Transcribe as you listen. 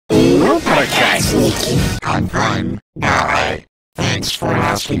проказники. I'm fine. Bye. Thanks for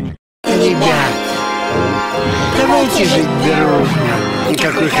asking. Ребят, давайте жить дружно. И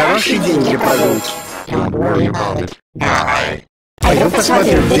какой хороший день для прогулки. Don't worry about it. Bye. Пойдем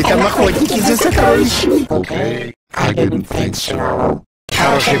посмотрим, где там охотники за сокровищами. Okay. I didn't think so.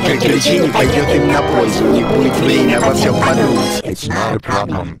 Хорошее приключение пойдет им на пользу. Не будет времени обо всем подумать. It's not a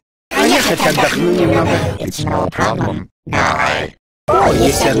problem. А я хоть отдохну немного. It's no problem. Bye. О,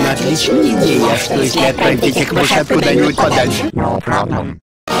 есть одна отличная идея. Что если отправить этих мышат куда-нибудь подальше? No problem.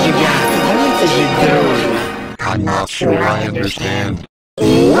 Ребята, давайте жить дружно. I'm not sure I understand.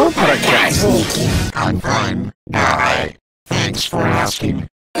 Ну, проказники. I'm fine. Bye. Thanks for asking.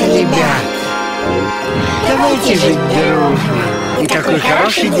 Ребят, давайте жить дружно. И какой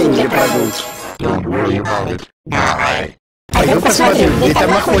хороший день для прогулки. Don't worry about it. Bye. Пойдем посмотрим, где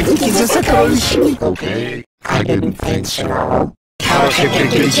там охотники за сокровищами. Okay. I didn't think so. Хорошее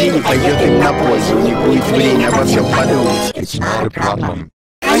приключение пойдет им на пользу. Не будет времени обо всем подумать. It's not a problem.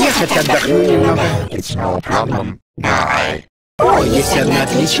 А я хоть отдохну немного. It's no problem. Bye. О, есть одна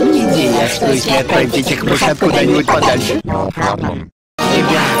отличная идея. Что если отправить этих мышат куда-нибудь подальше? No problem.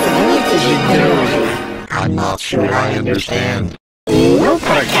 Ребята, давайте жить дружно. I'm not sure I understand. Ну,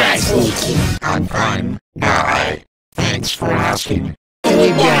 проказники. I'm fine. Bye. Thanks for asking.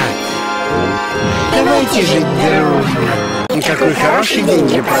 Ребят, давайте жить дружно. И какой хороший день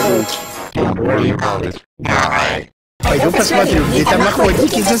для прогулки. Don't worry about it. Bye. Пойдем посмотрим, где там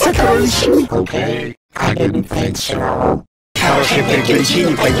охотники за сокровищами. Okay. I didn't think so. Хорошее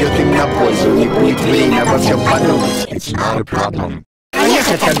приключение пойдет им на пользу. Не будет времени обо всем подумать. It's not a problem. А я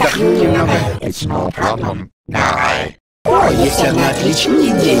хоть отдохну немного. It's no problem. Bye. О, есть одна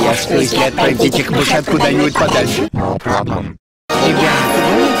отличная идея. Что если отправить этих мышат куда-нибудь подальше? No problem. Ребята,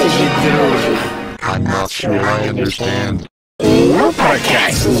 давайте жить дружно. I'm not sure I understand. Ну,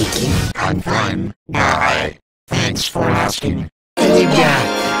 проказники. I'm fine. Bye. Thanks for asking. Ребят,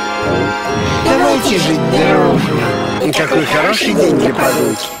 давайте жить дружно. И какой хороший день для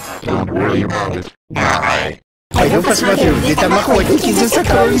прогулки. Don't worry about it. Bye. Пойдем посмотрим, где там охотники за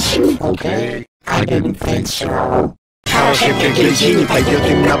сокровищами. Okay. I didn't think so. Хорошее приключение пойдет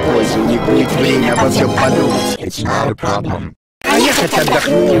им на пользу. Не будет времени обо всем подумать. It's not a problem. А я хоть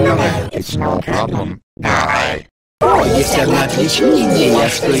отдохну немного. It's no problem. Bye. О, есть одна отличная идея.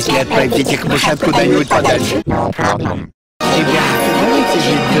 Что если отправить этих мышат куда-нибудь подальше? No problem. Ребята, давайте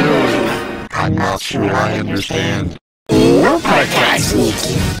жить дружно. I'm not sure I understand. Ну,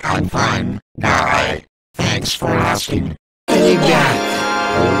 проказники. I'm fine. Bye. Thanks for asking. Ребят,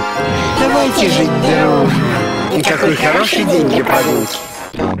 давайте жить дружно. И какой хороший день для прогулки.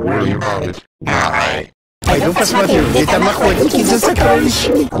 Don't worry about it. Bye. Пойдем посмотрим, где там охотники за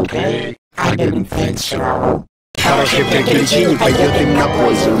сокровищами. Okay. I didn't think so. Хорошее приключение пойдет им на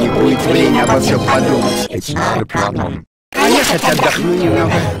пользу. Не будет времени обо всем подумать. It's not a problem. А я хоть отдохну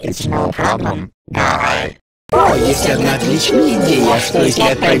немного. It's no problem. Bye. О, есть одна отличная идея. Что если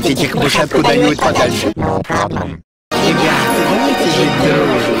отправить этих мышат куда-нибудь подальше? No problem. Ребята, давайте жить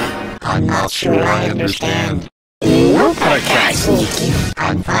дружно. I'm not sure I understand. Ну, проказники.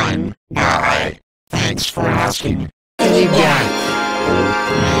 I'm fine. Bye. Thanks for asking. Ребят,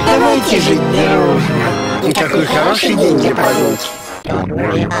 давайте жить дружно. И какой хороший день для прогулки. Don't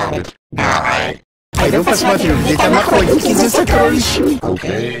worry about it. Bye. Пойдем посмотрим, где там охотники за сокровищами.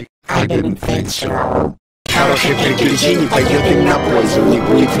 Okay. I didn't think so. Хорошее приключение пойдет им на пользу. Не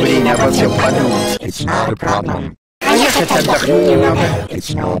будет времени обо всем подумать. It's not a problem. А я хоть отдохну немного.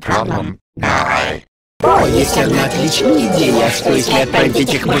 It's no problem. Bye. О, есть одна отличная идея. Что если отправить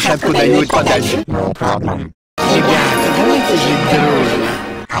этих мышат куда-нибудь подальше? No problem. Ребята, давайте жить дружно.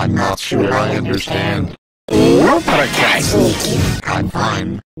 I'm not sure I understand. Ну, проказники. I'm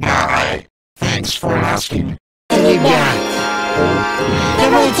fine. Bye. Thanks for asking. Ребят,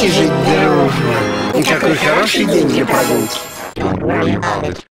 давайте жить дружно. И какой хороший день для прогулки. Don't worry about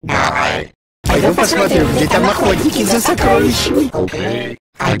it. Bye. Пойдем посмотрим, где там охотники за сокровищами. Okay.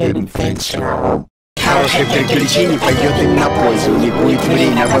 I didn't think so. Хорошее приключение пойдет им на пользу. Не будет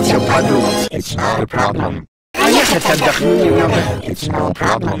времени обо всем подумать. It's not a problem. А я хоть отдохну немного. It's no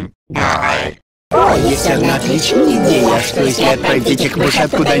problem. Bye. О, есть одна отличная идея. Что если отправить этих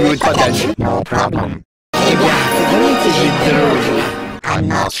мышат куда-нибудь подальше? No problem. Ребята, давайте жить дружно. I'm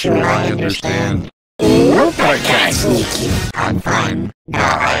not sure I understand. Ну, проказники. I'm fine.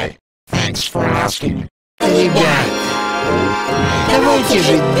 Bye. Thanks for asking. Ребят, давайте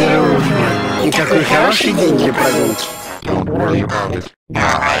жить дружно. И какой хороший день для прогулки. Don't worry about it.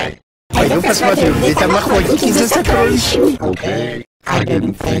 Bye. Пойдем посмотрим, где там охотники за сокровищами. Okay. I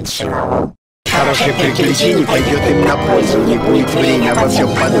didn't think so. Хорошее приключение пойдет им на пользу, не будет времени обо всем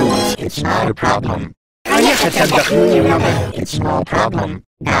подумать. It's not a problem. А я хоть отдохну немного. It's no problem.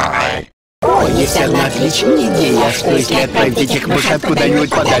 Die. О, есть одна отличная идея, что если отправить этих мышат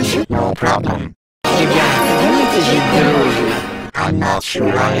куда-нибудь подальше? No problem. Ребята, давайте жить дружно. I'm not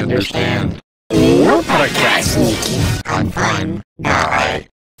sure I understand. Ну, проказники. I'm fine. Die.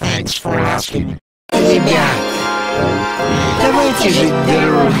 Thanks for asking. Ребят, давайте жить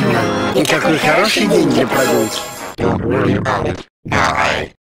дружно. И какой хороший день для прогулки. Don't worry about it.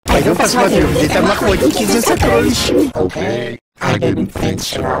 Die. Пойду посмотрю, где там охотники за сокровищами. Okay. I didn't think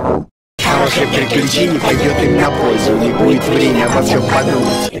so. Хорошее приключение пойдет им на пользу, не будет времени обо всем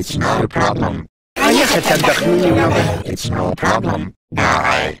подумать. It's not a problem. А я хоть отдохну немного. It's no problem.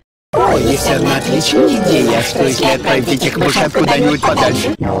 Die. О, есть одна отличная идея, что если отправить этих мышат куда-нибудь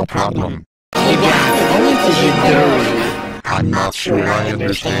подальше? No problem. Ребята, давайте жить дружно. I'm not sure I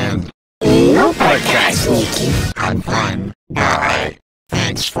understand. Ну, проказники. I'm fine. Die.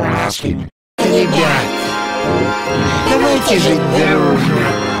 Thanks for asking. Ребят, давайте жить дружно.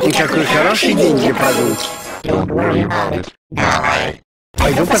 И какой хороший день для прогулки. Don't worry about it. Die.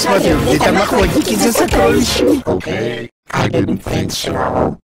 Пойду посмотрю, где там охотники за сокровищами. Okay. I didn't think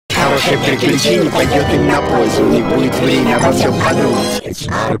so. Хорошее приключение пойдет им на пользу, не будет времени обо всем подумать. It's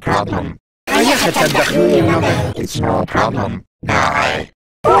not a problem. А я хоть отдохну немного. It's no problem. Die.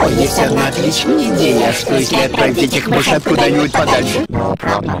 О, есть одна отличная идея, что если отправить этих мышат куда-нибудь подальше? No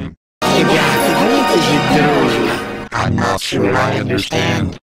problem. Ребята, давайте жить дружно. I'm not sure I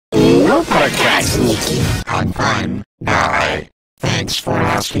understand. Ну, проказники. I'm fine. Die. Thanks for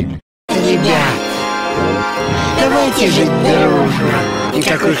asking. Ребят, давайте жить дружно. И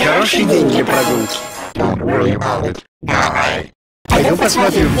какой хороший день для прогулки. Don't worry about it. Die. Пойду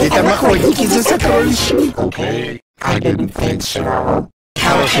посмотрю, где там охотники за сокровищами. Okay. I didn't think so.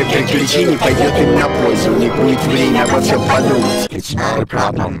 Хорошее приключение пойдет им на пользу, не будет времени обо всем подумать. It's not a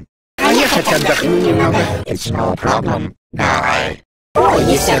problem. А я хоть отдохну немного. It's no problem. Die. О,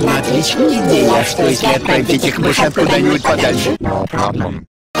 есть одна отличная идея, что если отправить этих мышат куда-нибудь подальше? No problem.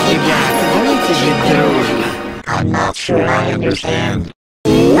 Ребята, давайте жить дружно. I'm not sure I understand.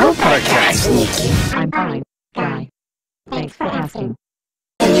 Ну, проказники. I'm fine. Guy. Thanks for asking.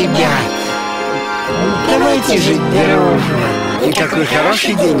 Ребят, давайте жить дружно. И какой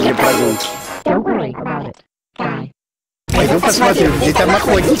хороший день для прогулки. Don't worry about it. Guy. Пойду посмотрю, где там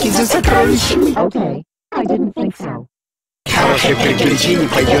охотники за сокровищами. Okay. I didn't think so. Хорошее приключение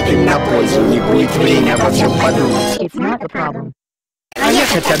пойдет им на пользу, не будет времени обо всем подумать. It's not a problem. А я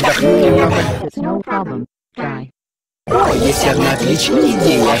хоть отдохну немного. It's no problem. Guy. О, есть одна отличная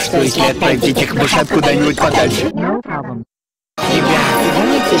идея, что если отправить этих мышат куда-нибудь подальше? No problem. Ребята,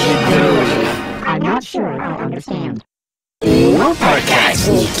 давайте жить дружно. I'm not sure I understand. Ну,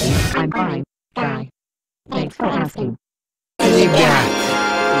 проказники. I'm fine. Guy. Thanks for asking. Ребят,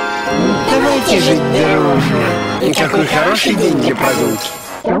 давайте жить дружно. И какой хороший день для прогулки.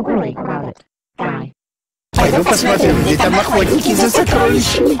 Don't worry about it. Guy. Пойду посмотрю, где там охотники за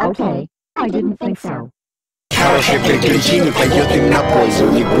сокровищами. Okay. I didn't think so. Хорошее приключение пойдет им на пользу,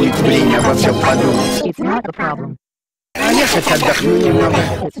 не будет времени обо всем подумать. It's not a problem. А я хоть отдохну немного.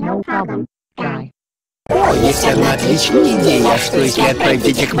 It's no problem. Guy. О, есть одна отличная идея, что если отправить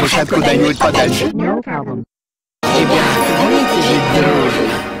этих мышат куда-нибудь подальше? No problem. Ребята, давайте жить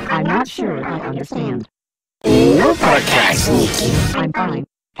дружно. I'm not sure I understand. Ну, проказники. I'm fine.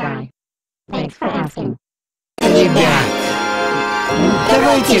 Guy. Thanks for asking. Ребят,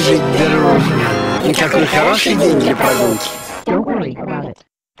 давайте жить дружно. И какой хороший день для прогулки. Don't worry about it.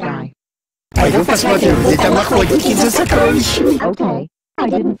 Guy. Пойду посмотрю, где там охотники за сокровищами. Okay. I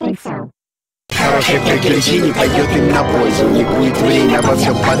didn't think so. Хорошее приключение пойдет им на пользу, не будет времени обо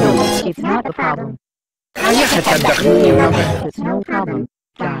всем подумать. It's not a problem. А я хоть отдохну немного. It's no problem.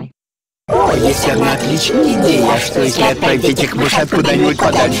 Guy. О, есть одна отличная идея, что если отправить этих мышат куда-нибудь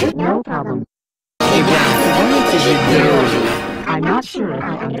подальше? No problem. Ребята, давайте жить дружно. I'm not sure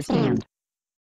I understand.